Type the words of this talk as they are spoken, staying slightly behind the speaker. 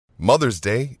Mother's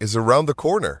Day is around the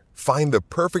corner. Find the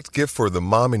perfect gift for the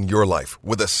mom in your life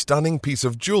with a stunning piece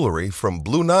of jewelry from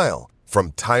Blue Nile.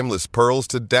 From timeless pearls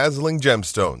to dazzling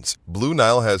gemstones, Blue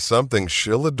Nile has something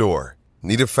she'll adore.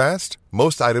 Need it fast?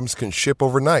 Most items can ship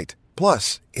overnight.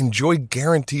 Plus, enjoy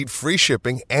guaranteed free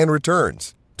shipping and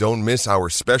returns. Don't miss our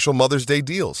special Mother's Day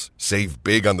deals. Save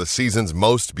big on the season's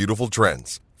most beautiful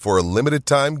trends. For a limited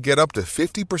time, get up to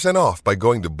 50% off by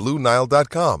going to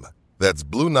BlueNile.com. That's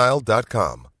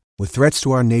BlueNile.com. With threats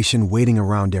to our nation waiting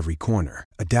around every corner,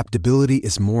 adaptability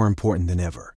is more important than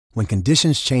ever. When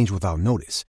conditions change without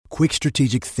notice, quick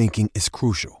strategic thinking is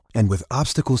crucial. And with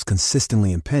obstacles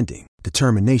consistently impending,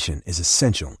 determination is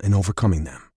essential in overcoming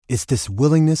them. It's this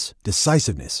willingness,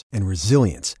 decisiveness, and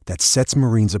resilience that sets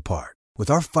Marines apart. With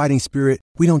our fighting spirit,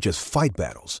 we don't just fight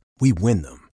battles, we win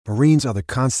them. Marines are the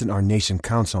constant our nation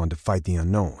counts on to fight the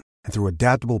unknown. And through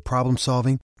adaptable problem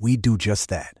solving, we do just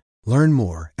that. Learn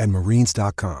more at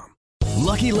marines.com.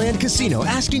 Lucky Land Casino,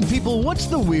 asking people, what's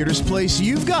the weirdest place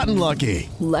you've gotten lucky?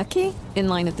 Lucky? In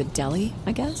line at the deli,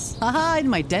 I guess? Aha, in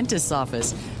my dentist's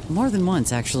office. More than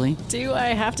once, actually. Do I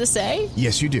have to say?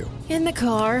 Yes, you do. In the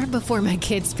car before my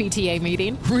kids' PTA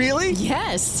meeting. Really?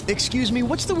 Yes. Excuse me,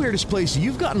 what's the weirdest place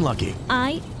you've gotten lucky?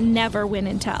 I never win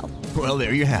and tell. Well,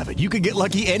 there you have it. You can get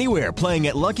lucky anywhere, playing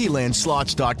at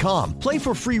LuckyLandSlots.com. Play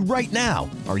for free right now.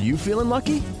 Are you feeling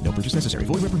lucky? No purchase necessary.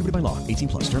 Void where prohibited by law.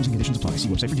 18+. Terms and conditions apply. See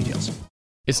website for details.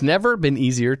 It's never been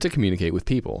easier to communicate with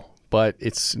people, but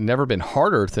it's never been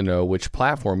harder to know which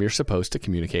platform you're supposed to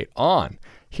communicate on.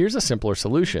 Here's a simpler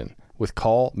solution. With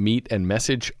call, meet, and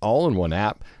message all in one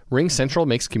app, RingCentral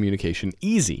makes communication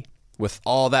easy. With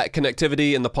all that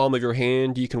connectivity in the palm of your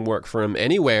hand, you can work from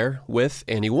anywhere with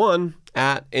anyone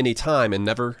at any time and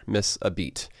never miss a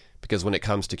beat. Because when it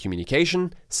comes to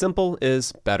communication, simple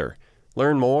is better.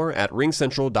 Learn more at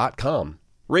ringcentral.com.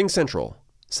 RingCentral.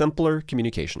 Simpler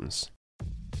communications.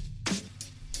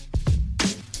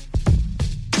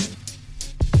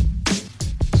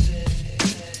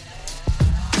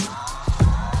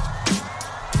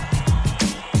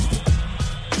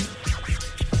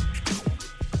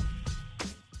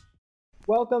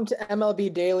 Welcome to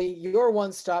MLB Daily, your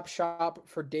one-stop shop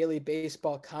for daily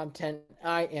baseball content.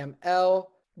 I am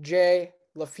LJ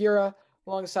LaFura.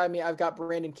 Alongside me, I've got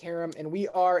Brandon Karam, and we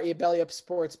are a Belly Up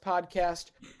Sports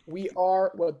podcast. We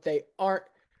are what they aren't.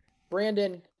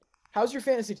 Brandon, how's your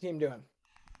fantasy team doing?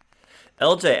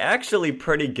 LJ, actually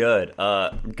pretty good.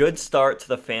 Good start to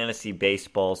the fantasy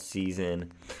baseball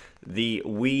season. The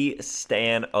We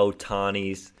Stan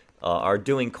Ohtanis are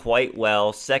doing quite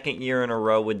well. Second year in a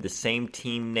row with the same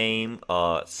team name,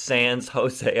 sans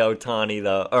Shohei Ohtani,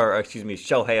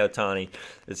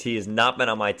 as he has not been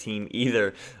on my team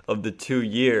either of the 2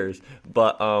 years.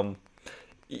 But,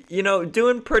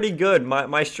 doing pretty good.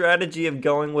 My strategy of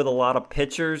going with a lot of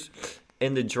pitchers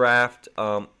in the draft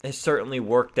has certainly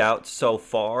worked out so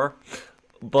far.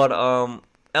 But,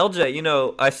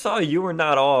 LJ, I saw you were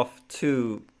not off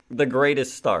to the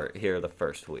greatest start here the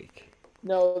first week.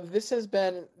 No, this has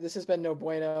been no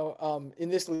bueno. In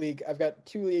this league, I've got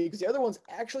 2 leagues. The other one's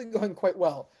actually going quite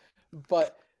well,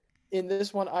 but in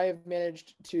this one, I have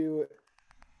managed to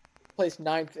place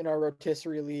 9th in our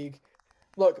rotisserie league.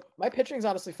 Look, my pitching's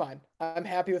honestly fine. I'm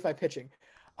happy with my pitching.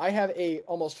 I have a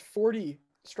almost 40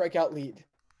 strikeout lead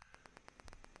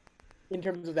in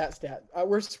terms of that stat.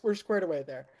 We're squared away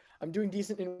there. I'm doing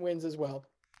decent in wins as well.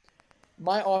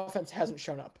 My offense hasn't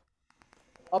shown up.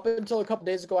 Up until a couple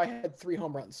days ago, I had 3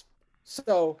 home runs.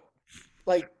 So,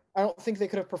 I don't think they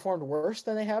could have performed worse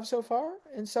than they have so far.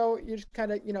 And so you just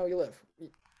kind of, you live.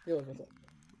 You live with it.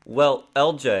 Well,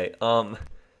 LJ,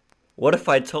 what if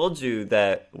I told you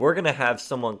that we're going to have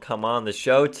someone come on the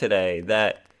show today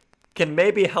that can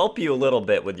maybe help you a little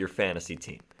bit with your fantasy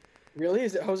team? Really?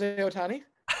 Is it Shohei Ohtani?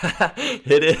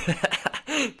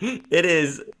 It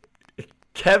is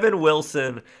Kevin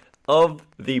Wilson of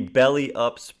the Belly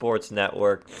Up Sports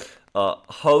Network,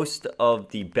 host of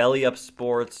the Belly Up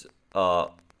Sports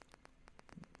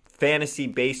Fantasy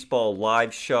Baseball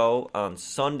live show on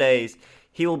Sundays.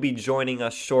 He will be joining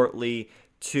us shortly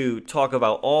to talk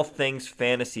about all things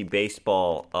fantasy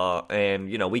baseball, and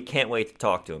we can't wait to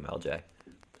talk to him, LJ.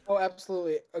 Oh,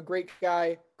 absolutely. A great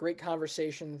guy, great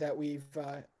conversation that we've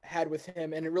had with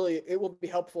him, and it will be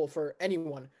helpful for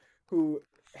anyone who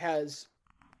has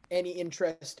any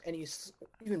interest, any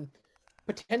even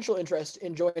potential interest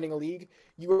in joining a league.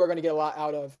 You are going to get a lot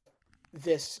out of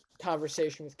this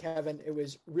conversation with Kevin. It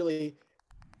was really,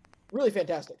 really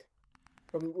fantastic.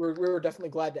 We're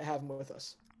definitely glad to have him with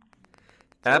us.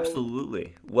 So,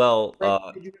 absolutely. Well,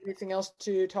 did you have anything else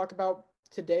to talk about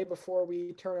today before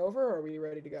we turn over, or are we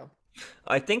ready to go?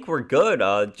 I think we're good.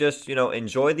 Just,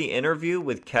 enjoy the interview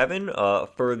with Kevin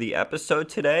for the episode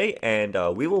today, and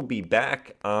we will be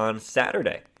back on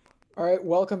Saturday. All right,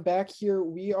 welcome back here.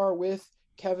 We are with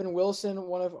Kevin Wilson,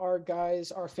 one of our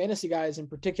guys, our fantasy guys in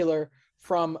particular,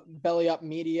 from Belly Up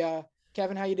Media.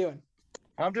 Kevin, how you doing?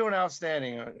 I'm doing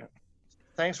outstanding.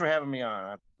 Thanks for having me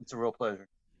on. It's a real pleasure.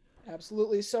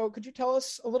 Absolutely. So could you tell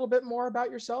us a little bit more about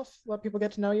yourself? Let people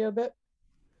get to know you a bit.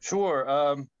 Sure.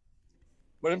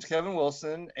 My name's Kevin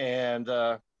Wilson, and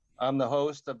I'm the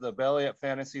host of the Belly Up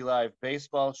Fantasy Live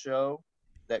baseball show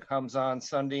that comes on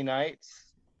Sunday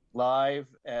nights live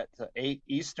at 8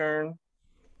 Eastern.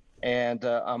 And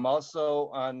I'm also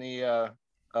on the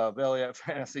Belly Up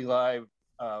Fantasy Live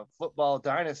Football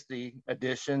Dynasty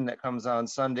edition that comes on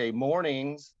Sunday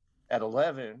mornings at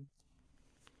 11.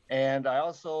 And I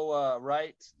also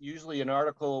write usually an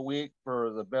article a week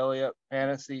for the Belly Up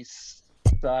Fantasy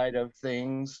side of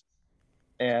things.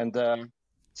 And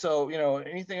so,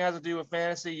 anything that has to do with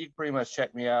fantasy, you can pretty much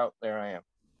check me out. There I am.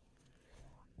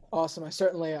 Awesome.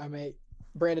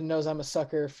 Brandon knows I'm a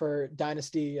sucker for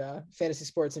Dynasty fantasy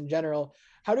sports in general.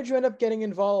 How did you end up getting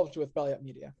involved with Belly Up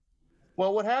Media?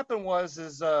 Well, what happened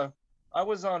was I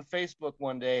was on Facebook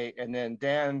one day, and then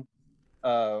Dan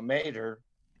Mader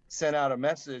sent out a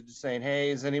message saying, hey,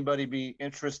 is anybody be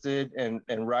interested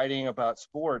in writing about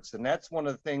sports? And that's one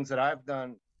of the things that I've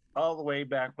done all the way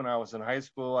back when I was in high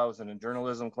school. I was in a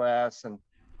journalism class, and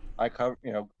I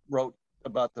wrote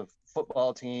about the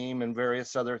football team and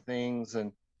various other things.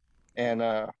 And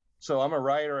so I'm a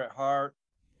writer at heart,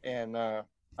 and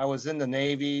I was in the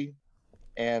Navy,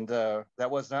 and that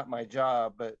was not my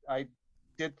job, but I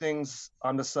did things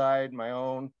on the side, my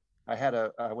own.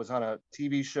 I was on a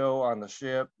TV show on the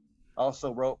ship,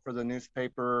 also wrote for the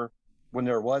newspaper when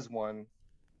there was one.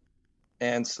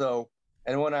 And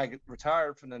when I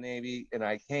retired from the Navy and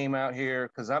I came out here,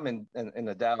 because I'm in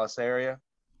the Dallas area,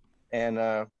 and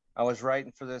I was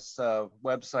writing for this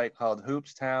website called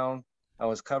Hoopstown. I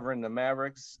was covering the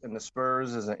Mavericks and the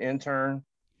Spurs as an intern.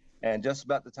 And just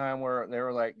about the time where they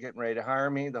were like getting ready to hire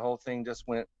me, the whole thing just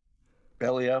went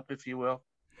belly up, if you will.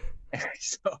 And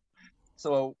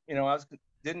so I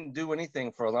didn't do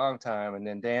anything for a long time. And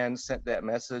then Dan sent that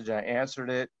message. I answered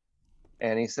it.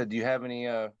 And he said, do you have any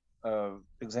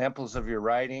examples of your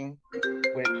writing?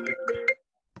 Which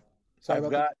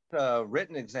I've got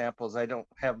written examples. I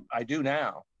do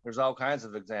now. There's all kinds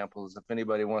of examples if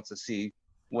anybody wants to see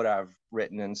what I've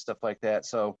written and stuff like that.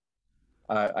 So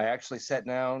I actually sat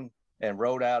down and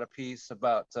wrote out a piece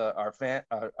about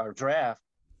our draft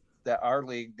that our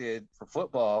league did for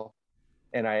football.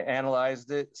 And I analyzed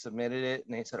it, submitted it,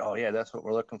 and they said, oh, yeah, that's what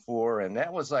we're looking for. And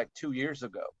that was like 2 years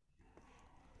ago.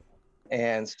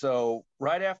 And so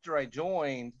right after I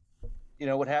joined,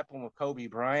 what happened with Kobe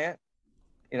Bryant,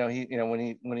 when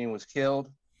he was killed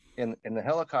in the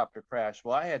helicopter crash,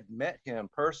 well, I had met him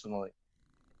personally.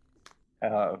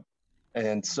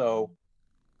 And so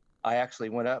I actually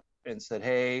went up and said,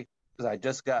 hey, because I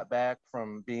just got back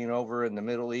from being over in the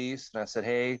Middle East. And I said,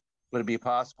 hey, would it be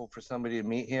possible for somebody to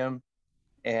meet him?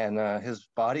 And his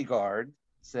bodyguard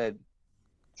said,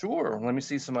 sure, let me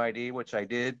see some ID, which I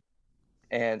did.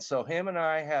 And so him and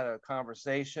I had a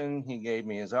conversation. He gave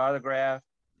me his autograph,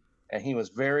 and he was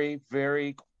very,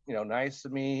 very, nice to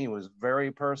me. He was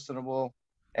very personable.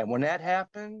 And when that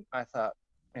happened, I thought,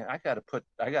 man, I got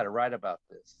to write about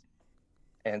this.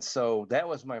 And so that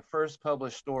was my first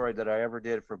published story that I ever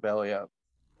did for Belly Up,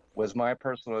 was my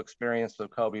personal experience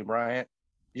with Kobe Bryant.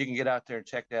 You can get out there and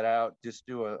check that out. Just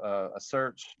do a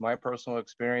search, my personal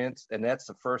experience, and that's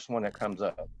the first one that comes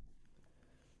up.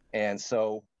 And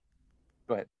so,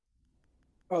 go ahead.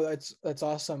 Oh, that's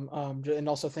awesome. And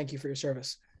also thank you for your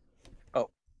service. Oh,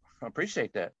 I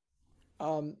appreciate that.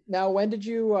 Now, when did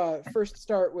you first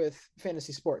start with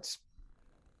fantasy sports?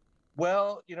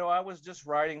 Well, I was just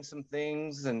writing some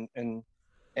things, and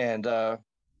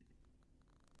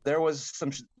there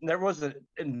wasn't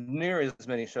near as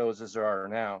many shows as there are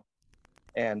now.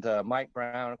 And Mike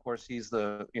Brown, of course, he's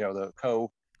the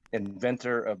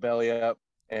co-inventor of Belly Up,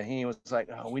 and he was like,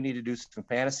 oh, we need to do some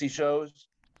fantasy shows.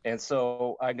 And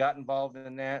so I got involved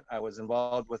in that. I was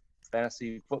involved with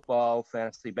fantasy football,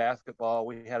 fantasy basketball.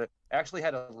 We actually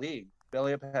had a league.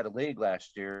 Belly Up had a league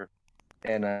last year,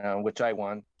 and which I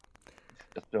won.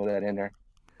 Just throw that in there.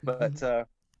 But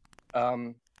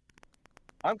I'm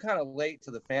kind of late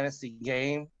to the fantasy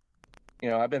game.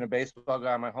 I've been a baseball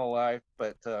guy my whole life,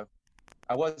 but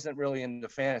I wasn't really into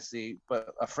fantasy.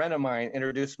 But a friend of mine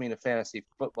introduced me to fantasy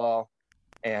football,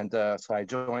 and so I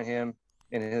joined him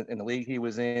in the league he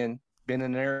was in. Been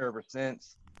in there ever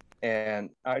since. And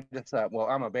I just thought, well,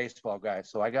 I'm a baseball guy,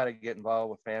 so I got to get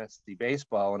involved with fantasy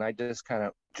baseball. And I just kind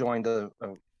of joined a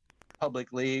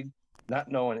public league, not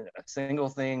knowing a single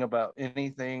thing about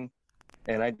anything.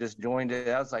 And I just joined it.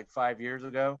 That was like 5 years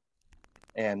ago.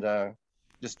 And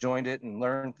just joined it and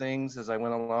learned things as I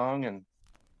went along.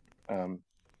 And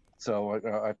so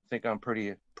I think I'm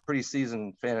pretty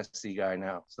seasoned fantasy guy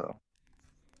now. So.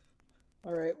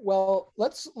 All right. Well,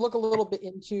 let's look a little bit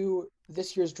into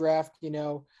this year's draft,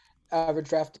 average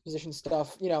draft position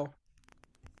stuff.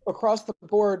 Across the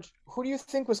board, who do you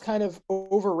think was kind of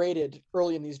overrated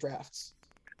early in these drafts?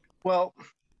 Well,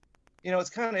 it's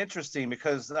kind of interesting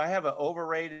because I have an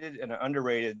overrated and an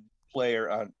underrated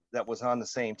player that was on the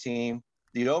same team.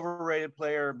 The overrated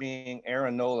player being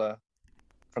Aaron Nola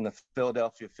from the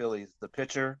Philadelphia Phillies, the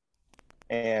pitcher.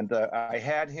 And I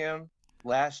had him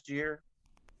last year.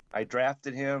 I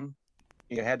drafted him.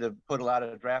 You had to put a lot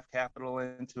of draft capital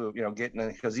into, getting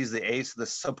him because he's the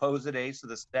supposed ace of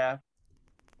the staff.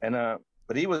 And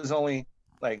but he was only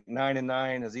like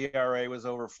 9-9. His ERA was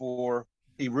over 4.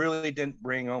 He really didn't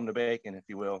bring home the bacon, if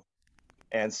you will.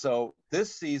 And so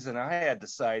this season, I had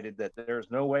decided that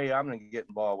there's no way I'm going to get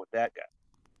involved with that guy.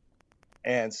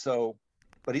 And so,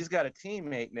 but he's got a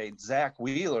teammate named Zach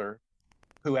Wheeler,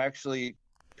 who actually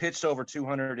pitched over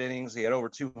 200 innings. He had over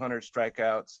 200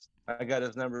 strikeouts. I got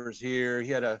his numbers here.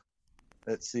 He had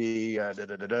let's see,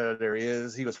 there he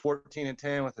is. He was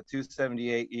 14-10 with a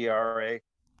 2.78 ERA.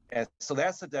 And so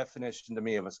that's the definition to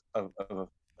me of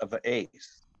an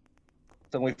ace.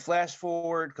 So we flash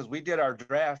forward because we did our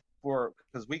draft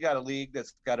because we got a league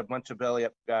that's got a bunch of belly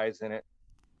up guys in it.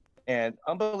 And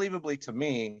unbelievably to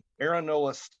me, Aaron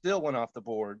Nola still went off the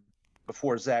board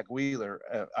before Zach Wheeler.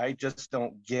 I just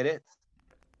don't get it.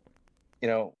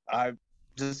 I'm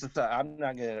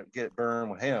not going to get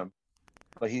burned with him.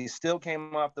 But he still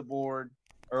came off the board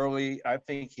early. I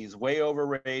think he's way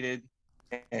overrated.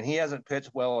 And he hasn't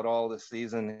pitched well at all this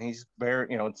season. He's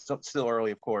it's still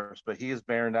early, of course, but he is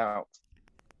bearing out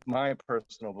my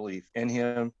personal belief in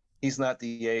him. He's not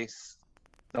the ace.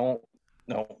 Don't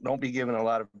be giving a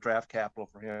lot of draft capital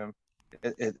for him.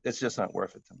 It's just not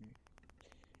worth it to me.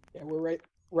 Yeah, we're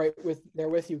right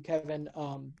with you, Kevin.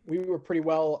 We were pretty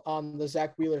well on the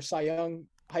Zach Wheeler Cy Young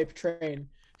hype train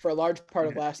for a large part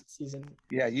of last season.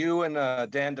 Yeah, you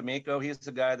and Dan D'Amico, he's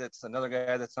another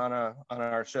guy that's on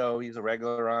our show. He's a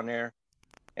regular on there,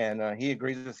 and he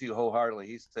agrees with you wholeheartedly.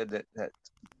 He said that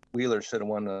Wheeler should have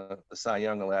won the Cy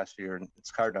Young last year, and it's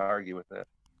hard to argue with that.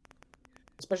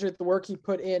 Especially with the work he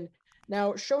put in.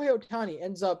 Now, Shohei Ohtani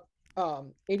ends up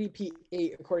ADP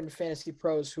 8 according to Fantasy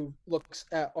Pros, who looks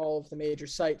at all of the major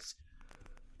sites.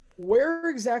 Where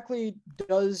exactly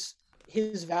does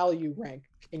his value rank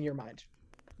in your mind?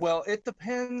 Well, it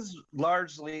depends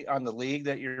largely on the league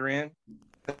that you're in,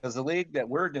 because the league that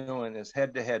we're doing is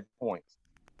head-to-head points.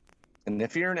 And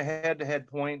if you're in a head-to-head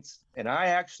points, and I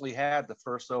actually had the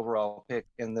first overall pick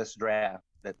in this draft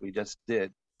that we just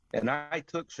did, and I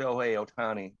took Shohei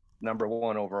Ohtani number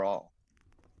 1 overall.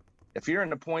 If you're in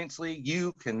the points league,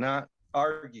 you cannot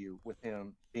argue with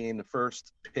him being the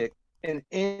first pick in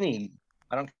any,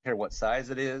 I don't care what size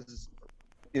it is,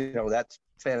 that's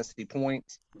fantasy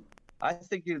points. I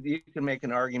think you can make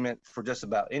an argument for just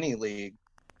about any league,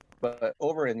 but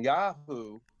over in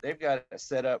Yahoo, they've got it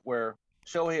set up where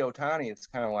Shohei Ohtani is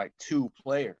kind of like 2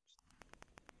 players.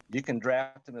 You can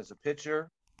draft him as a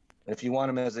pitcher. If you want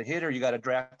him as a hitter, you got to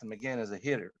draft him again as a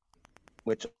hitter,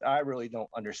 which I really don't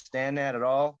understand that at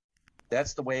all.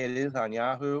 That's the way it is on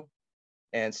Yahoo.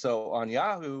 And so on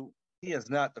Yahoo, he is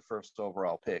not the first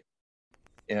overall pick.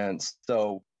 And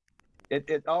so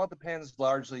it all depends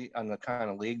largely on the kind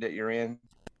of league that you're in,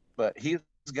 but he's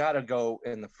got to go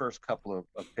in the first couple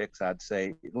of picks, I'd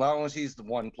say, as long as he's the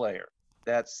one player.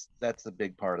 That's a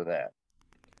big part of that.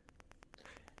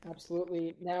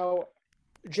 Absolutely. Now,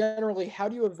 generally, how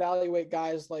do you evaluate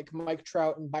guys like Mike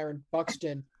Trout and Byron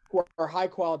Buxton, who are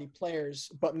high-quality players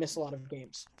but miss a lot of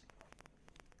games?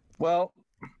 Well,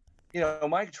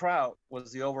 Mike Trout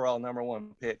was the overall number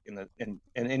 1 pick in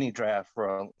any draft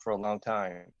for a long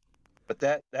time. But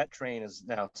that train is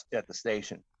now at the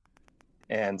station.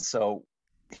 And so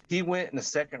he went in the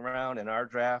second round in our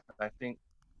draft. I think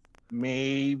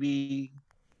maybe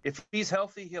if he's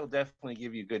healthy, he'll definitely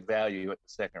give you good value at the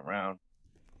second round.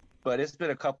 But it's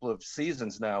been a couple of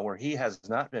seasons now where he has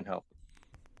not been healthy.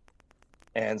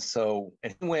 And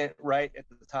he went right at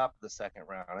the top of the second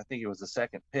round. I think it was the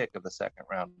second pick of the second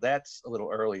round. That's a little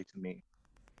early to me.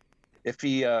 If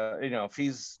if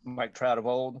he's Mike Trout of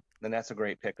old, then that's a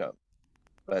great pickup.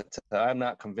 But I'm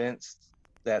not convinced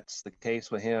that's the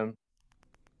case with him.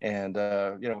 And,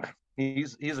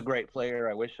 he's a great player.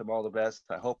 I wish him all the best.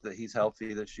 I hope that he's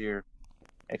healthy this year,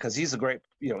 because he's a great.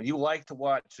 You like to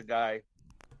watch a guy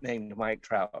named Mike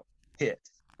Trout hit,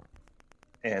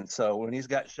 and so when he's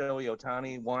got Shohei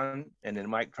Ohtani 1 and then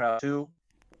Mike Trout 2,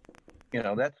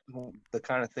 that's the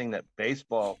kind of thing that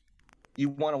baseball. You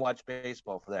want to watch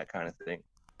baseball for that kind of thing,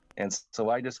 and so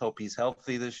I just hope he's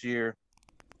healthy this year,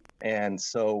 and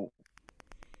so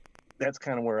that's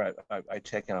kind of where I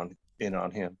check in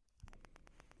on him.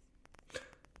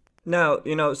 Now,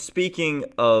 speaking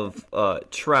of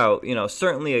Trout,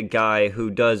 certainly a guy who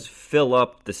does fill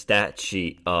up the stat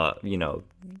sheet,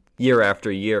 year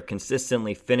after year,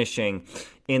 consistently finishing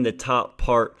in the top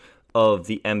part of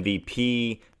the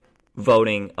MVP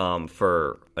voting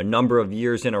for a number of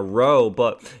years in a row.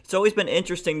 But it's always been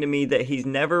interesting to me that he's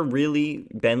never really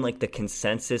been like the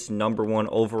consensus number one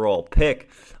overall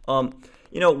pick.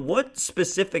 What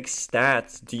specific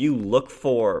stats do you look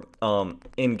for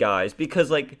in guys? Because,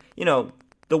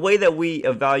 the way that we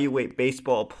evaluate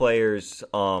baseball players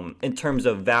in terms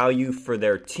of value for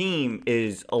their team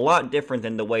is a lot different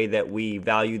than the way that we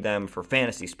value them for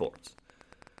fantasy sports.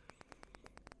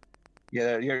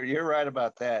 Yeah, you're right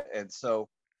about that. And so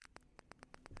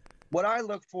what I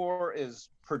look for is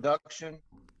production.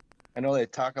 I know they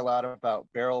talk a lot about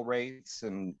barrel rates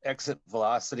and exit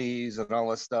velocities and all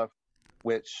this stuff,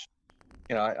 which,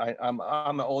 I'm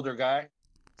an older guy,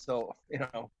 so,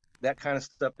 that kind of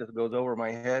stuff that goes over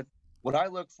my head. What I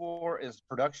look for is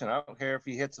production. I don't care if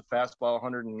he hits a fastball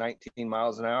 119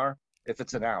 miles an hour, if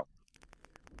it's an out.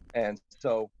 And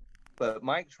so, but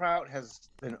Mike Trout has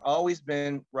always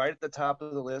been right at the top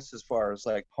of the list as far as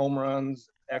like home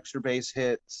runs, extra base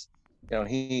hits.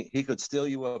 He could steal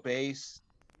you a base,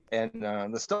 and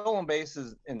the stolen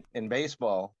bases in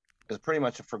baseball is pretty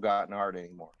much a forgotten art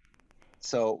anymore.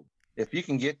 So if you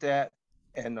can get that,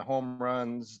 and the home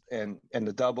runs and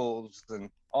the doubles and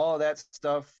all of that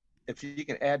stuff, if you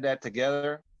can add that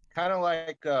together, kind of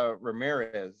like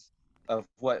Ramirez of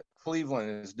what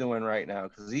Cleveland is doing right now,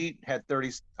 because he had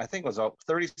 30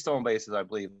 stolen bases, I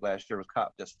believe, last year, was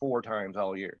caught just 4 times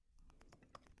all year.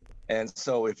 And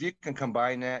so if you can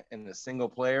combine that in a single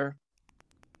player,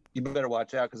 you better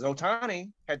watch out, because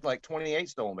Ohtani had like 28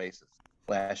 stolen bases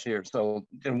last year. So,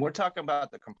 and we're talking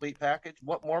about the complete package.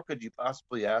 What more could you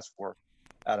possibly ask for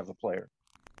out of a player?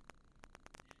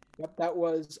 Yep, that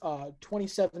was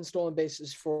 27 stolen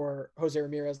bases for Jose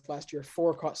Ramirez last year,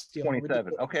 4 caught stealing.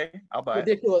 27. Okay, I'll buy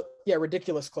it.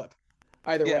 Ridiculous clip.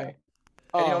 Either way.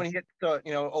 And he hit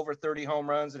over 30 home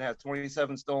runs and has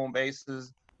 27 stolen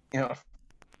bases.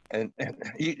 And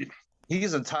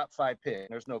he's a top 5 pick.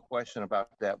 There's no question about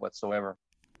that whatsoever.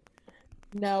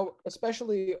 Now,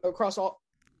 especially across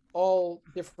all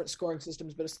different scoring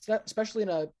systems, but especially in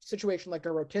a situation like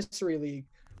a rotisserie league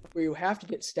where you have to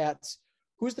get stats,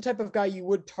 who's the type of guy you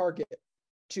would target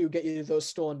to get you those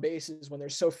stolen bases when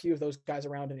there's so few of those guys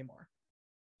around anymore?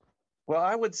 Well,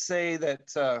 I would say that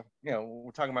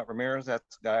we're talking about Ramirez.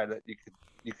 That's a guy that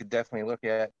you could definitely look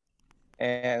at,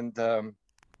 and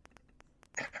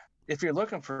if you're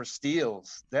looking for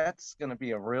steals, that's going to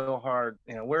be a real hard.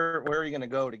 Where are you going to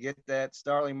go to get that?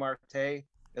 Starling Marte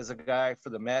is a guy for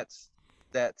the Mets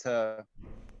that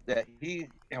he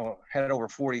had over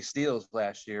 40 steals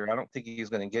last year. I don't think he's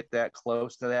going to get that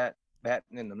close to that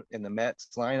in the Mets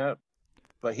lineup,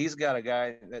 but he's got a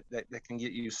guy that can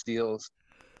get you steals,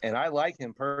 and I like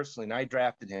him personally, and I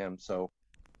drafted him, so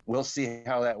we'll see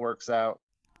how that works out.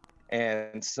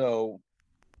 And so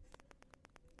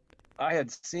I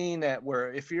had seen that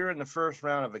where if you're in the first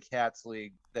round of a Cats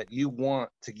league, that you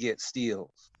want to get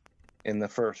steals in the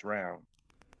first round.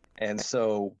 And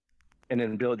so, and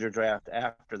then build your draft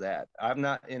after that. I'm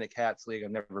not in a Cats league.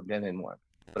 I've never been in one,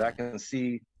 but I can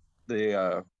see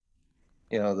the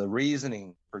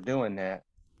reasoning for doing that,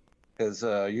 because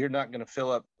you're not going to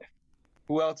fill up.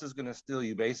 Who else is going to steal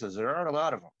you bases? There aren't a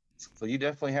lot of them. So you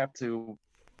definitely have to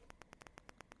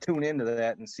tune into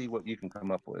that and see what you can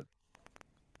come up with.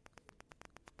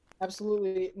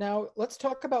 Absolutely. Now let's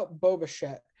talk about Bo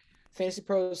Bichette. Fantasy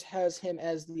Pros has him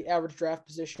as the average draft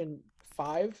position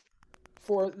 5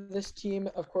 for this team.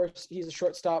 Of course, he's a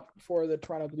shortstop for the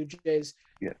Toronto Blue Jays.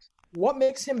 Yes. What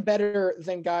makes him better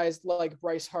than guys like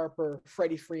Bryce Harper,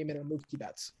 Freddie Freeman, or Mookie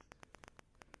Betts?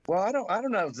 Well, I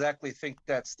don't exactly think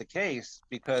that's the case,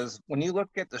 because when you look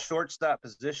at the shortstop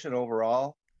position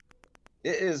overall,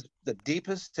 it is the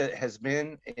deepest it has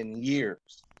been in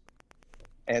years.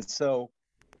 And so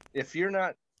if you're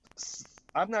not,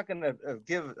 I'm not going to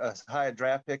give as high a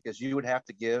draft pick as you would have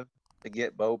to give to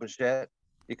get Bo Bichette,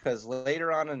 because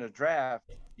later on in the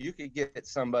draft, you could get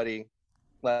somebody,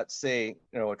 let's say,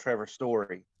 a Trevor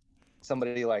Story,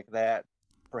 somebody like that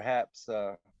perhaps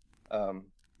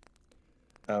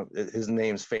his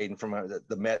name's fading from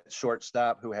the Met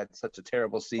shortstop who had such a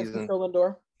terrible season.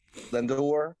 Lindor.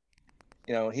 Lindor.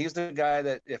 He's the guy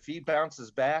that if he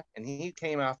bounces back and he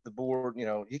came off the board,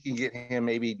 he can get him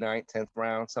maybe 9th, 10th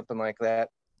round, something like that.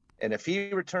 And if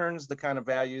he returns the kind of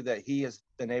value that he has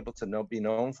been able to be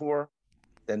known for,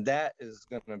 then that is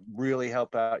going to really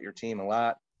help out your team a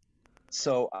lot.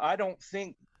 So I don't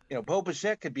think, Bo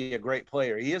Bichette could be a great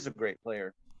player. He is a great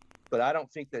player, but I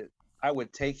don't think that I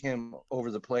would take him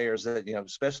over the players that,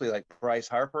 especially like Bryce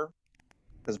Harper,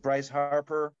 because Bryce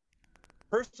Harper,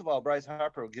 first of all, Bryce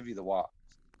Harper will give you the walks.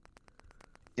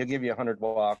 He'll give you 100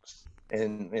 walks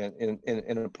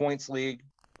in a points league.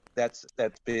 That's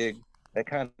big. That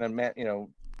kind of meant,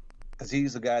 because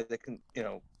he's the guy that can,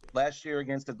 last year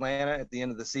against Atlanta at the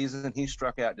end of the season, he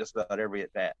struck out just about every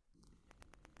at bat.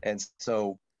 And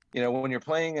so, when you're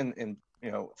playing in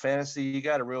fantasy, you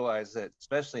got to realize that,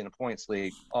 especially in a points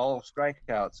league, all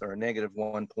strikeouts are a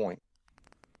 -1 point.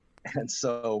 And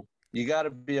so you got to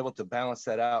be able to balance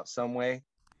that out some way.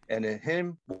 And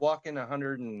him walking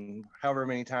 100 and however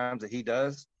many times that he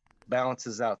does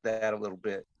balances out that a little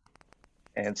bit.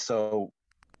 And so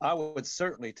I would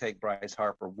certainly take Bryce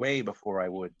Harper way before I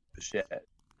would Bichette.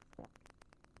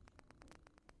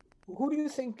 Who do you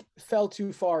think fell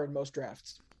too far in most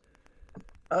drafts?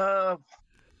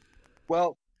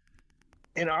 Well,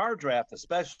 in our draft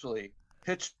especially,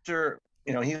 pitcher,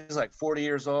 he's like 40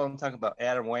 years old. I'm talking about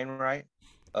Adam Wainwright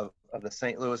of the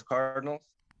St. Louis Cardinals.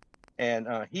 And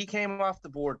he came off the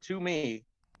board to me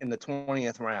in the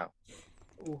 20th round.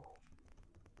 Ooh.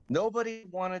 Nobody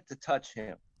wanted to touch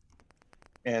him.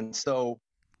 And so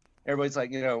everybody's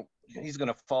like, he's going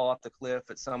to fall off the cliff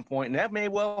at some point. And that may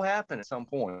well happen at some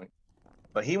point.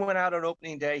 But he went out on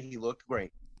opening day. He looked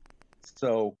great.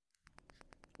 So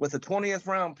with the 20th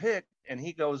round pick, and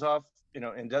he goes off,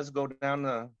 and does go down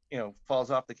the,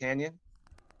 falls off the canyon,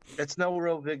 it's no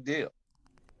real big deal.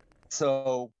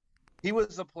 So he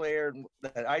was a player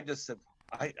that I just said,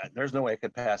 there's no way I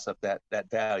could pass up that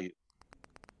value.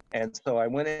 And so I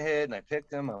went ahead and I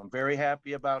picked him. I'm very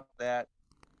happy about that.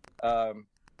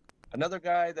 Another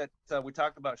guy that we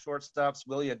talked about, shortstops,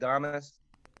 Willy Adames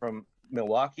from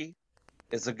Milwaukee,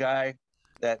 is a guy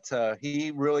that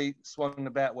he really swung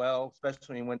the bat well,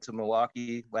 especially when he went to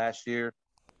Milwaukee last year.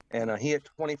 And he hit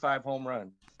 25 home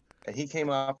runs. And he came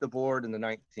off the board in the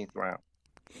 19th round.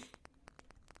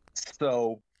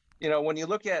 So, when you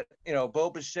look at, Bo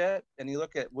Bichette and you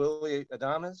look at Willy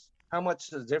Adames, how much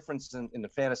the difference in the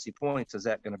fantasy points is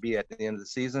that going to be at the end of the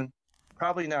season?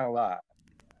 Probably not a lot.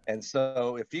 And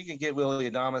so if you can get Willy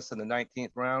Adames in the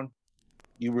 19th round,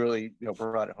 you really,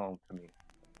 brought it home to me.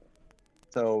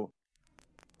 So,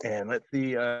 and let's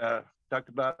see, talked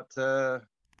about, I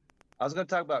was going to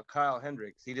talk about Kyle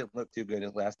Hendricks. He didn't look too good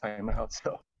his last time out,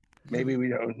 so maybe we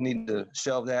don't need to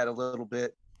shelve that a little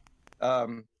bit.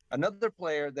 Another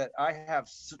player that I have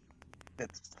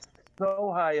that's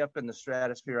so high up in the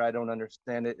stratosphere, I don't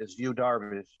understand it, is Yu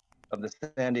Darvish of the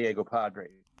San Diego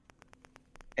Padres.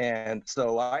 And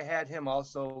so I had him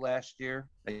also last year.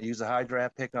 I used a high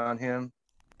draft pick on him.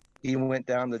 He went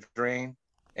down the drain.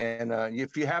 And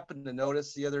if you happen to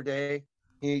notice the other day,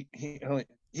 he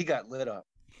got lit up.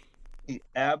 He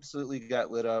absolutely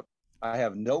got lit up. I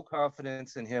have no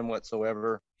confidence in him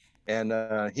whatsoever. And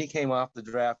he came off the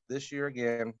draft this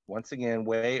year once again,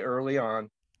 way early on.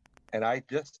 And I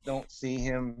just don't see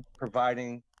him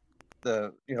providing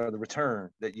the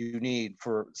return that you need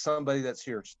for somebody that's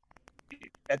here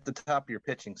at the top of your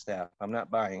pitching staff. I'm not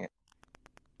buying it.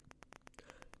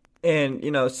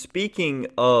 And, speaking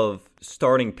of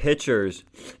starting pitchers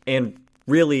and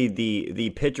really the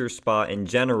pitcher spot in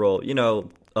general,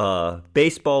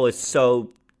 baseball is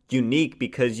so unique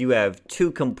because you have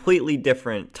two completely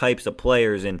different types of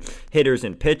players and hitters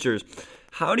and pitchers.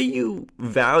 How do you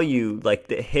value like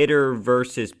the hitter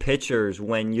versus pitchers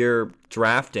when you're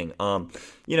drafting?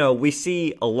 We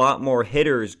see a lot more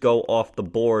hitters go off the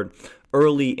board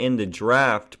early in the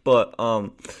draft, but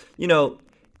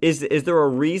is there a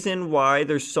reason why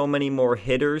there's so many more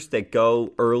hitters that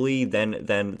go early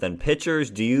than pitchers?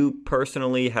 Do you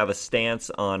personally have a stance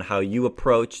on how you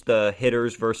approach the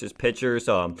hitters versus pitchers?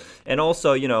 And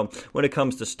also, when it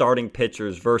comes to starting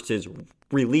pitchers versus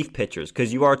relief pitchers,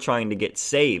 because you are trying to get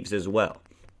saves as well.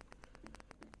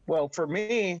 Well, for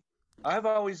me, I've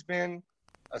always been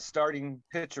a starting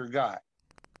pitcher guy.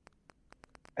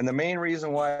 And the main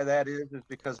reason why that is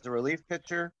because the relief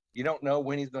pitcher, you don't know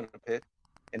when he's going to pitch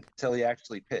until he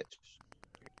actually pitches.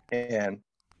 And,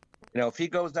 if he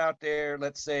goes out there,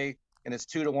 let's say, and it's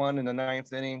 2-1 in the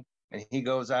 9th inning, and he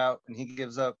goes out and he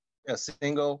gives up a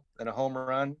single and a home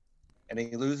run, and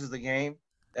he loses the game,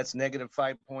 that's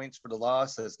 -5 points for the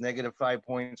loss. That's -5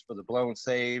 points for the blown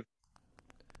save.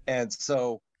 And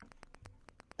so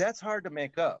that's hard to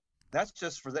make up. That's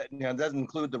just for that, it doesn't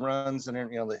include the runs and,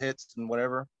 the hits and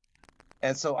whatever.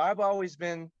 And so I've always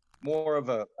been more of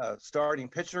a starting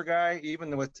pitcher guy,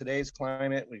 even with today's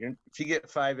climate. If you get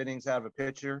 5 innings out of a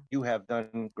pitcher, you have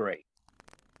done great.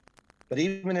 But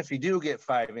even if you do get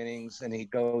 5 innings and he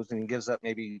goes and he gives up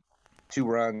maybe 2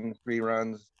 runs, 3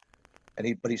 runs,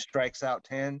 but he strikes out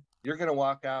 10, you're going to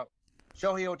walk out.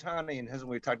 Shohei Ohtani, and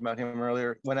we talked about him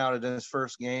earlier, went out in his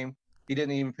first game. He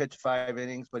didn't even pitch 5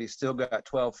 innings, but he still got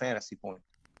 12 fantasy points.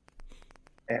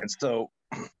 And so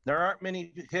there aren't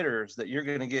many hitters that you're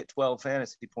going to get 12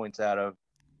 fantasy points out of.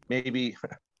 Maybe,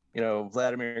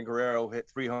 Vladimir Guerrero hit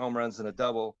 3 home runs and a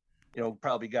double,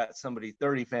 probably got somebody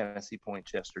 30 fantasy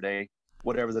points yesterday,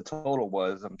 whatever the total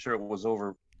was. I'm sure it was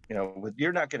over,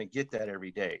 you're not going to get that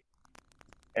every day.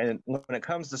 And when it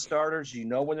comes to starters,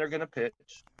 when they're going to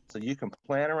pitch, so you can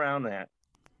plan around that.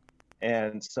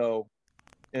 And so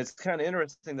it's kind of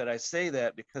interesting that I say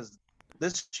that, because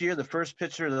this year, the first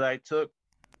pitcher that I took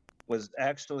was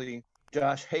actually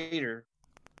Josh Hader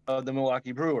of the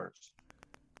Milwaukee Brewers.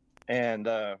 And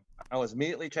I was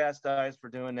immediately chastised for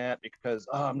doing that because,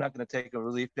 I'm not going to take a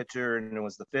relief pitcher. And it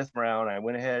was the 5th round. I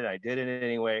went ahead and I did it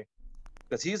anyway,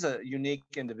 because he's a unique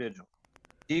individual.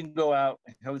 He can go out,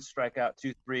 he'll strike out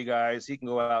 2-3 guys. He can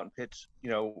go out and pitch,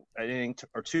 an inning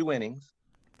or 2 innings.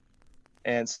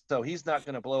 And so he's not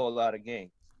going to blow a lot of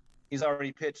games. He's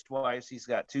already pitched twice. He's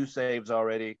got 2 saves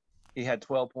already. He had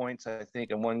 12 points, I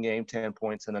think, in one game, 10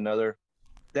 points in another.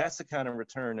 That's the kind of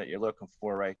return that you're looking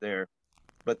for right there.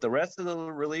 But the rest of the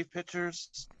relief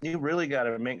pitchers, you really got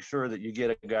to make sure that you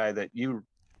get a guy that you're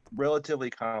relatively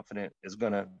confident is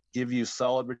going to give you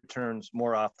solid returns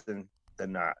more often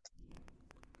than not.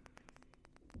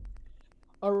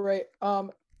 All right.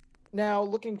 Now,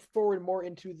 looking forward more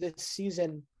into this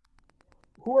season,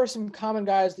 who are some common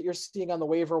guys that you're seeing on the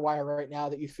waiver wire right now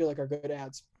that you feel like are good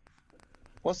ads?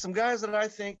 Well, some guys that I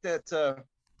think that,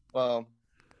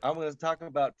 I'm going to talk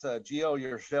about Gio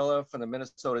Urshela from the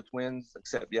Minnesota Twins,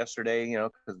 except yesterday,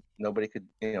 because nobody could,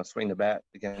 swing the bat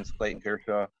against Clayton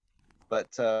Kershaw.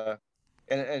 But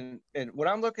and when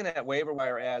I'm looking at waiver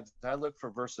wire ads, I look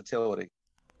for versatility.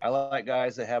 I like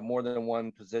guys that have more than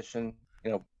one position.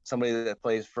 Somebody that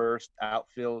plays first,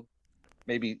 outfield,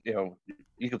 maybe,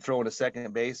 you could throw in a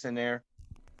second base in there.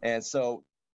 And so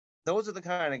those are the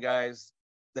kind of guys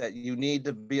that you need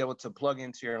to be able to plug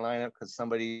into your lineup because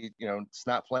somebody, it's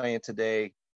not playing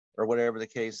today or whatever the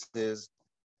case is.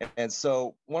 And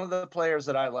so one of the players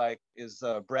that I like is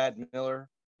Brad Miller.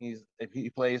 He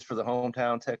plays for the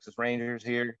hometown Texas Rangers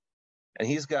here, and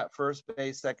he's got first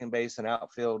base, second base, and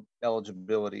outfield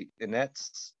eligibility. And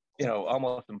that's,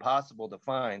 almost impossible to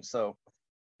find. So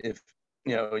if,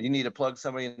 you need to plug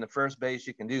somebody in the first base,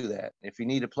 you can do that. If you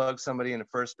need to plug somebody in the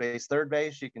first base, third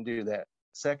base, you can do that.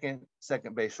 Second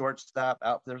base, shortstop,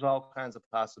 out. There's all kinds of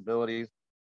possibilities.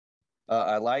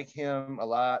 I like him a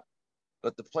lot.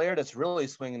 But the player that's really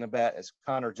swinging the bat is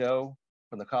Connor Joe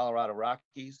from the Colorado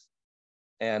Rockies.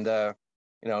 And, I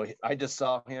just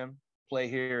saw him play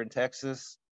here in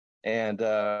Texas. And,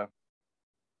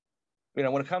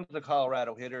 when it comes to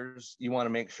Colorado hitters, you want to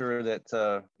make sure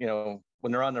that,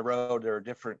 when they're on the road, they're a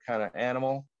different kind of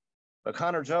animal. But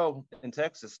Connor Joe in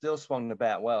Texas still swung the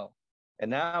bat well. And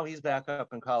now he's back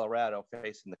up in Colorado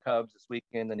facing the Cubs this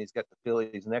weekend, and he's got the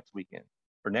Phillies next week.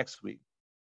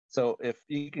 So if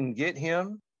you can get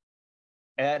him,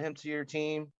 add him to your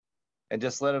team, and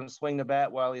just let him swing the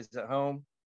bat while he's at home,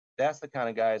 that's the kind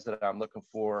of guys that I'm looking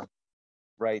for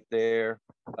right there.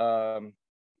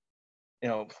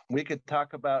 We could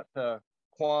talk about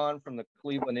Quan from the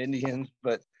Cleveland Indians,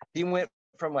 but he went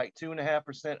from like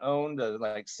 2.5% owned to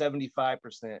like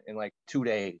 75% in like 2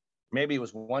 days. Maybe it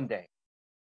was 1 day.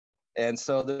 And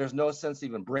so there's no sense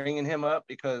even bringing him up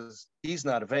because he's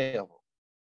not available.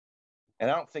 And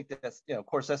I don't think that's, of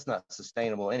course, that's not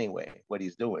sustainable anyway, what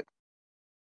he's doing.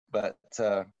 But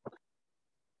so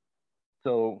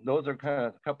those are kind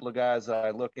of a couple of guys that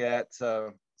I look at.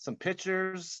 Some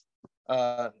pitchers,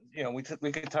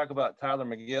 we could talk about Tyler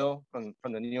McGill from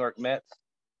the New York Mets.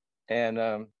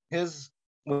 And his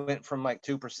went from like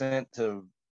 2% to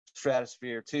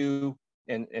stratosphere 2.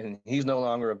 And he's no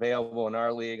longer available in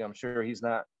our league. I'm sure he's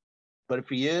not. But if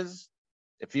he is,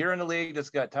 if you're in a league that's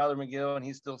got Tyler McGill and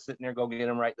he's still sitting there, go get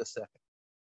him right this second.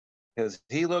 Because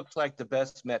he looks like the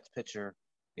best Mets pitcher,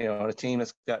 a team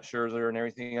that's got Scherzer and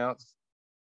everything else.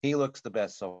 He looks the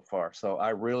best so far. So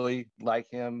I really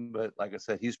like him. But like I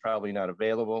said, he's probably not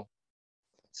available.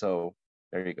 So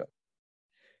there you go.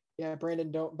 Yeah,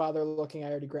 Brandon, don't bother looking. I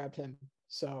already grabbed him.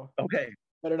 So Okay.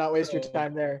 better not waste your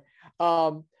time there.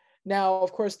 Now,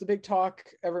 of course, the big talk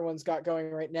everyone's got going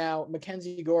right now,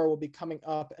 Mackenzie Gore will be coming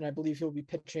up, and I believe he'll be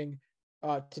pitching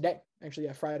today, actually,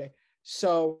 yeah, Friday.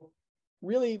 So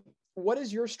really, what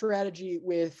is your strategy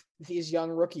with these young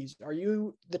rookies? Are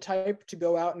you the type to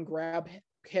go out and grab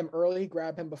him early,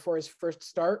 grab him before his first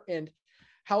start? And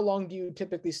how long do you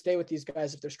typically stay with these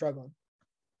guys if they're struggling?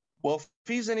 Well, if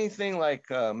he's anything like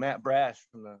Matt Brash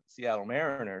from the Seattle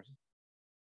Mariners,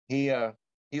 he's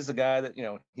the guy that,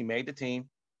 he made the team.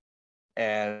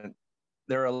 And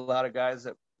there are a lot of guys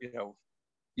that,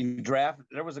 you draft.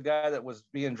 There was a guy that was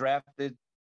being drafted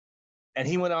and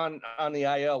he went on the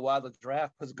IL while the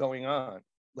draft was going on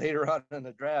later on in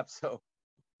the draft. So,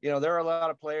 there are a lot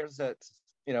of players that,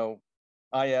 IL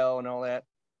and all that.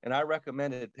 And I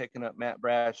recommended picking up Matt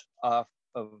Brash off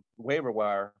of waiver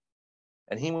wire.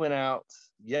 And he went out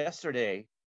yesterday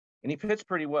and he pitched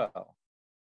pretty well.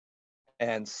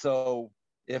 And so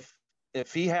if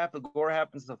Gore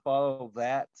happens to follow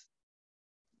that,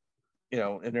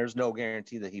 and there's no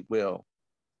guarantee that he will.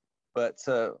 But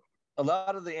a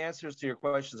lot of the answers to your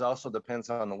questions also depends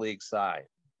on the league side,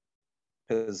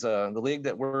 because the league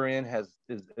that we're in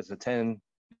is a 10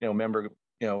 member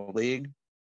league,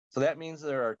 so that means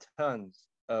there are tons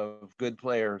of good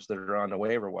players that are on the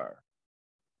waiver wire.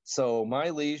 So my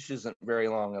leash isn't very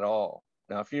long at all.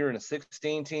 Now, if you're in a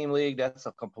 16-team league, that's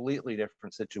a completely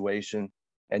different situation,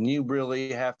 and you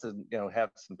really have to have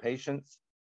some patience.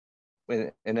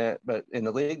 But in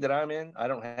the league that I'm in, I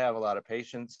don't have a lot of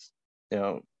patience,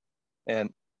 and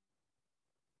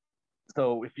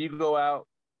so if you go out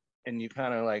and you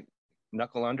kind of like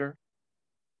knuckle under,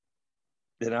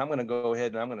 then I'm going to go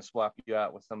ahead and I'm going to swap you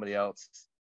out with somebody else.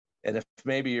 And if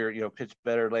maybe you're pitch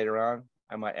better later on,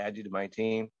 I might add you to my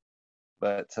team.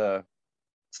 But so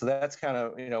that's kind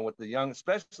of with the young,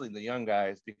 especially the young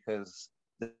guys, because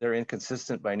they're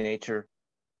inconsistent by nature.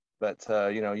 But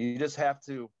you just have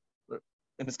to.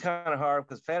 And it's kind of hard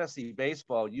because fantasy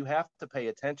baseball, you have to pay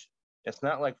attention. It's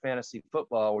not like fantasy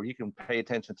football where you can pay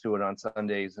attention to it on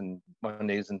Sundays and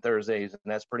Mondays and Thursdays, and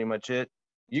that's pretty much it.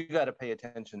 You got to pay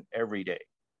attention every day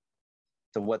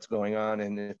to what's going on.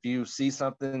 And if you see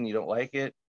something, you don't like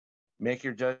it, make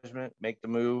your judgment, make the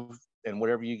move, and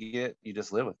whatever you get, you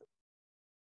just live with it.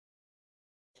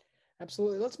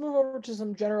 Absolutely. Let's move over to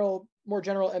some more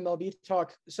general MLB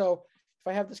talk. So if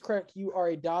I have this correct, you are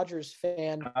a Dodgers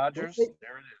fan. Dodgers, there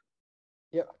it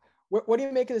is. Yep. What do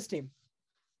you make of this team?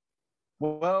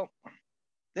 Well,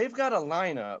 they've got a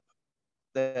lineup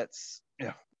that's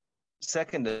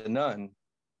second to none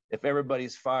if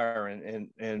everybody's firing.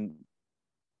 And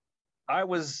I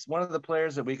was one of the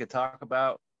players that we could talk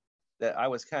about that I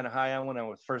was kind of high on when I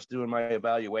was first doing my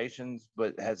evaluations,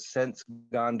 but has since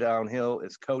gone downhill,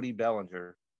 is Cody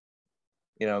Bellinger.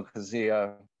 Because he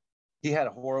had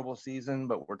a horrible season,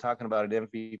 but we're talking about an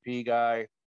MVP guy.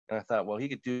 And I thought, well, he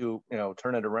could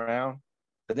turn it around.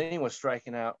 But then he was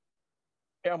striking out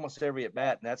almost every at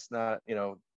bat. And that's not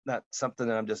something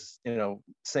that I'm just,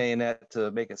 saying that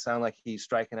to make it sound like he's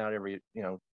striking out every,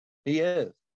 he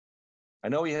is. I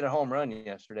know he hit a home run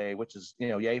yesterday, which is,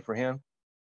 yay for him.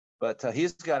 But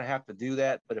he's got to have to do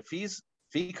that. But if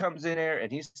he comes in there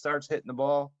and he starts hitting the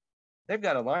ball, they've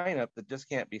got a lineup that just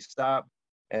can't be stopped.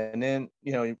 And then,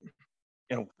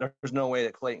 there's no way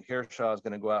that Clayton Kershaw is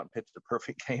going to go out and pitch the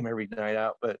perfect game every night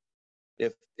out. But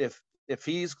if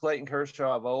he's Clayton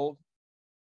Kershaw of old,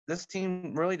 this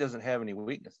team really doesn't have any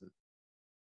weaknesses.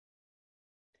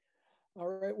 All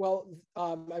right. Well,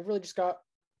 I've really just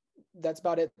that's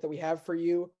about it that we have for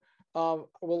you.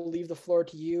 We'll leave the floor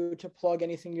to you to plug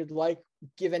anything you'd like,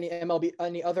 give any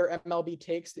other MLB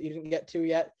takes that you didn't get to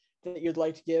yet that you'd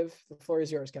like to give. The floor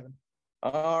is yours, Kevin.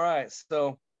 All right.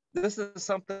 So this is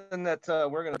something that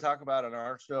we're going to talk about on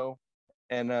our show.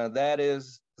 And that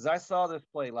is, because I saw this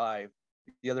play live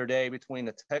the other day between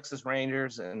the Texas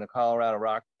Rangers and the Colorado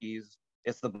Rockies.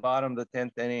 It's the bottom of the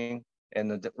 10th inning, and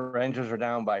the Rangers are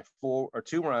down by 2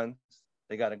 runs.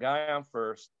 They got a guy on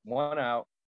first, 1 out.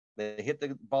 They hit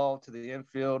the ball to the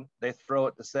infield. They throw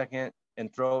it to second and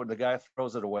the guy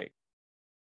throws it away.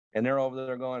 And they're over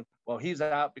there going, well, he's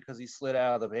out because he slid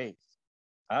out of the base.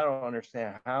 I don't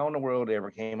understand how in the world they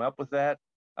ever came up with that.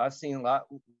 I've seen a lot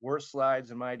worse slides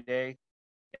in my day.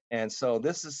 And so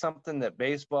this is something that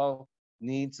baseball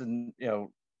needs, and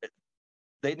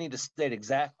they need to state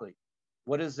exactly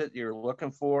what is it you're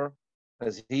looking for,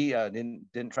 because he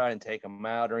didn't try and take him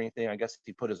out or anything. I guess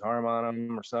he put his arm on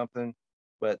him or something.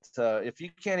 But if you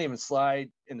can't even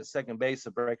slide into second base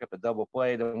to break up a double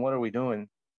play, then what are we doing?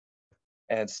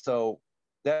 And so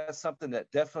that's something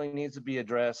that definitely needs to be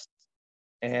addressed.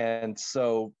 And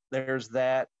so there's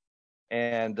that.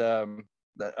 And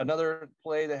another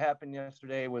play that happened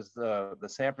yesterday was the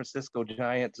San Francisco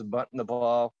Giants bunting the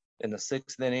ball in the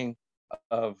 6th inning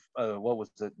of what was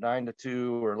it,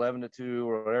 9-2 or 11-2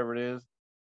 or whatever it is.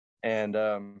 And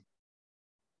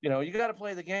you got to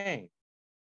play the game.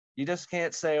 You just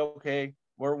can't say, okay,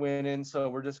 we're winning, so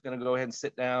we're just going to go ahead and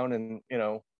sit down. And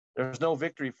there's no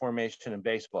victory formation in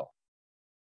baseball.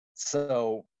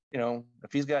 So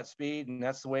if he's got speed and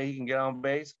that's the way he can get on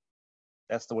base,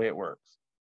 that's the way it works.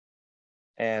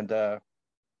 And there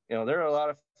are a lot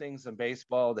of things in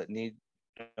baseball that need.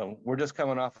 We're just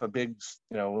coming off a big,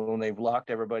 when they've locked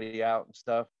everybody out and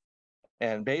stuff.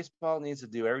 And baseball needs to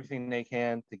do everything they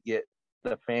can to get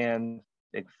the fans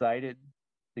excited,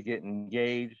 to get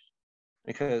engaged,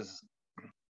 because,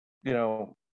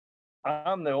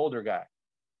 I'm the older guy.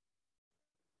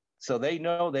 So they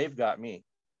know they've got me.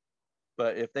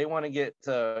 But if they want to get,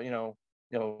 get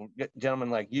gentlemen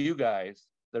like you guys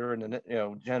that are in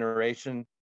the, generation,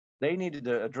 they needed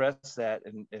to address that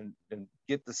and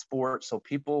get the sport so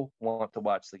people want to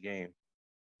watch the game.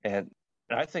 And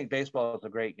I think baseball is a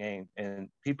great game, and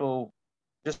people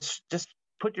just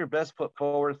put your best foot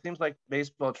forward. It seems like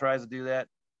baseball tries to do that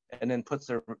and then puts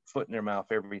their foot in their mouth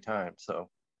every time. So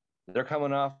they're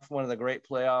coming off one of the great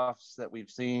playoffs that we've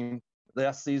seen.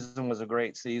 Last season was a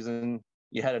great season.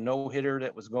 You had a no-hitter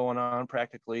that was going on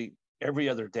practically every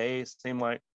other day, it seemed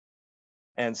like.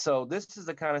 And so this is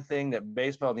the kind of thing that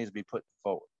baseball needs to be put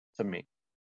forward to me.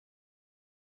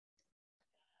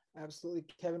 Absolutely.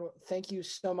 Kevin, thank you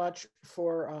so much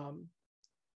for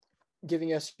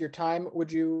giving us your time.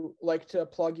 Would you like to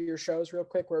plug your shows real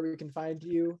quick, where we can find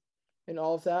you and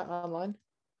all of that online?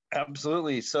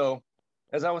 Absolutely. So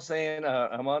as I was saying,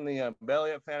 I'm on the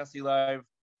Belly Up Fantasy Live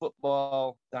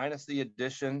Football Dynasty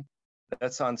Edition.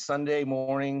 That's on Sunday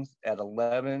mornings at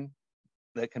 11.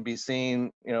 That can be seen,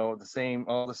 all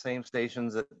the same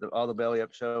stations that all the Belly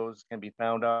Up shows can be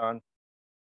found on.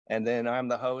 And then I'm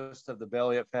the host of the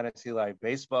Belly Up Fantasy Live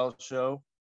Baseball Show.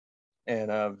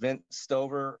 And Vince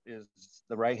Stover is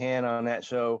the right hand on that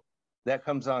show. That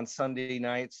comes on Sunday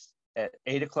nights at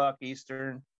 8:00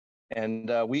 Eastern. And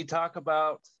we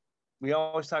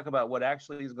always talk about what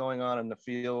actually is going on in the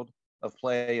field of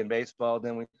play in baseball.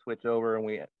 Then we switch over and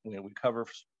we cover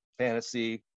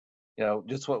fantasy.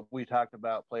 Just what we talked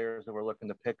about, players that we're looking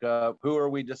to pick up. Who are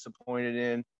we disappointed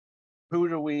in? Who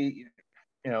do we,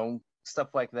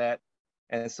 stuff like that.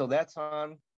 And so that's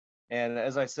on. And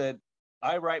as I said,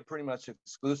 I write pretty much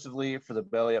exclusively for the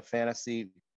Belly Up Fantasy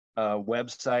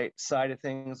website side of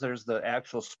things. There's the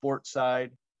actual sports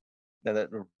side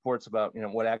that reports about,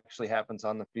 what actually happens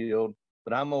on the field.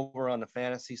 But I'm over on the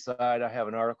fantasy side. I have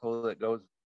an article that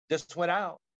just went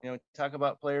out. Talk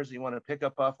about players that you want to pick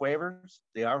up off waivers.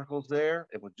 The article's there.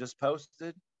 It was just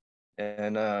posted.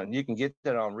 And you can get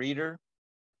that on Reader.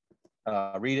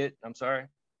 Read it. I'm sorry.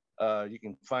 You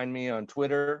can find me on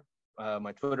Twitter.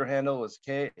 My Twitter handle is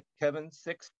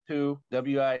Kevin62,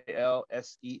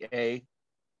 WILSEA.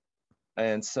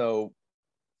 And so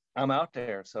I'm out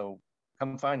there. So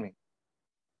come find me.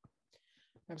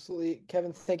 Absolutely.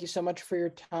 Kevin, thank you so much for your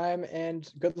time,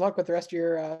 and good luck with the rest of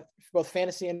your both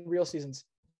fantasy and real seasons.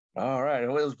 All right.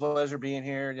 It was a pleasure being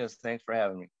here. Just thanks for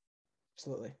having me.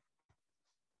 Absolutely.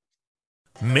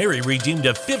 Mary redeemed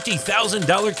a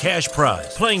 $50,000 cash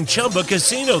prize playing Chumba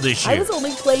Casino this year. I was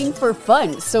only playing for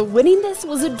fun, so winning this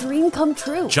was a dream come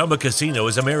true. Chumba Casino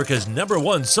is America's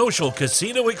 #1 social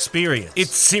casino experience.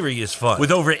 It's serious fun.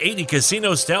 With over 80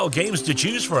 casino-style games to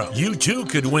choose from, you too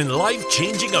could win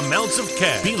life-changing amounts of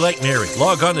cash. Be like Mary.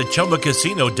 Log on to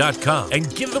ChumbaCasino.com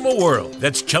and give them a whirl.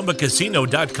 That's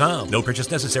ChumbaCasino.com. No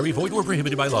purchase necessary. Void or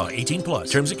prohibited by law.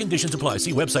 18+. Terms and conditions apply.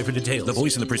 See website for details. The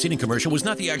voice in the preceding commercial was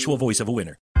not the actual voice of a winner.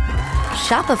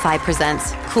 Shopify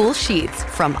presents cool sheets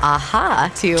from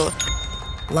AHA to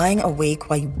lying awake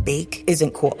while you bake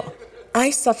isn't cool. I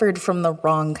suffered from the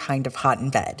wrong kind of hot in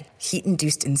bed,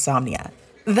 heat-induced insomnia.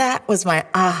 That was my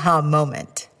aha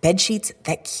moment. Bed sheets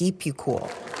that keep you cool.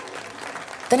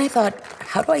 Then I thought,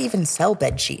 how do I even sell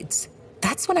bed sheets?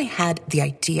 That's when I had the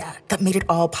idea that made it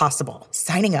all possible,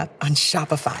 signing up on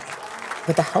Shopify.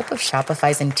 With the help of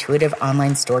Shopify's intuitive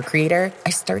online store creator,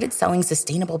 I started selling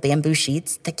sustainable bamboo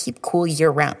sheets that keep cool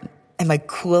year-round. And my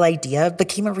cool idea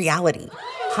became a reality.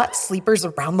 Hot sleepers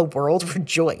around the world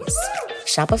rejoice.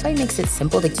 Shopify makes it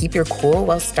simple to keep your cool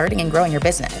while starting and growing your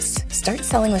business. Start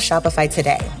selling with Shopify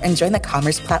today and join the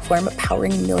commerce platform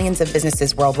powering millions of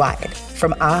businesses worldwide.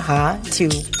 From AHA to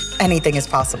anything is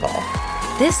possible.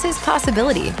 This is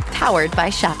Possibility, powered by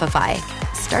Shopify.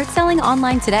 Start selling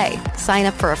online today. Sign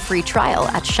up for a free trial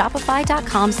at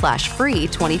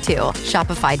shopify.com/free22.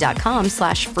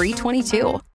 Shopify.com/free22.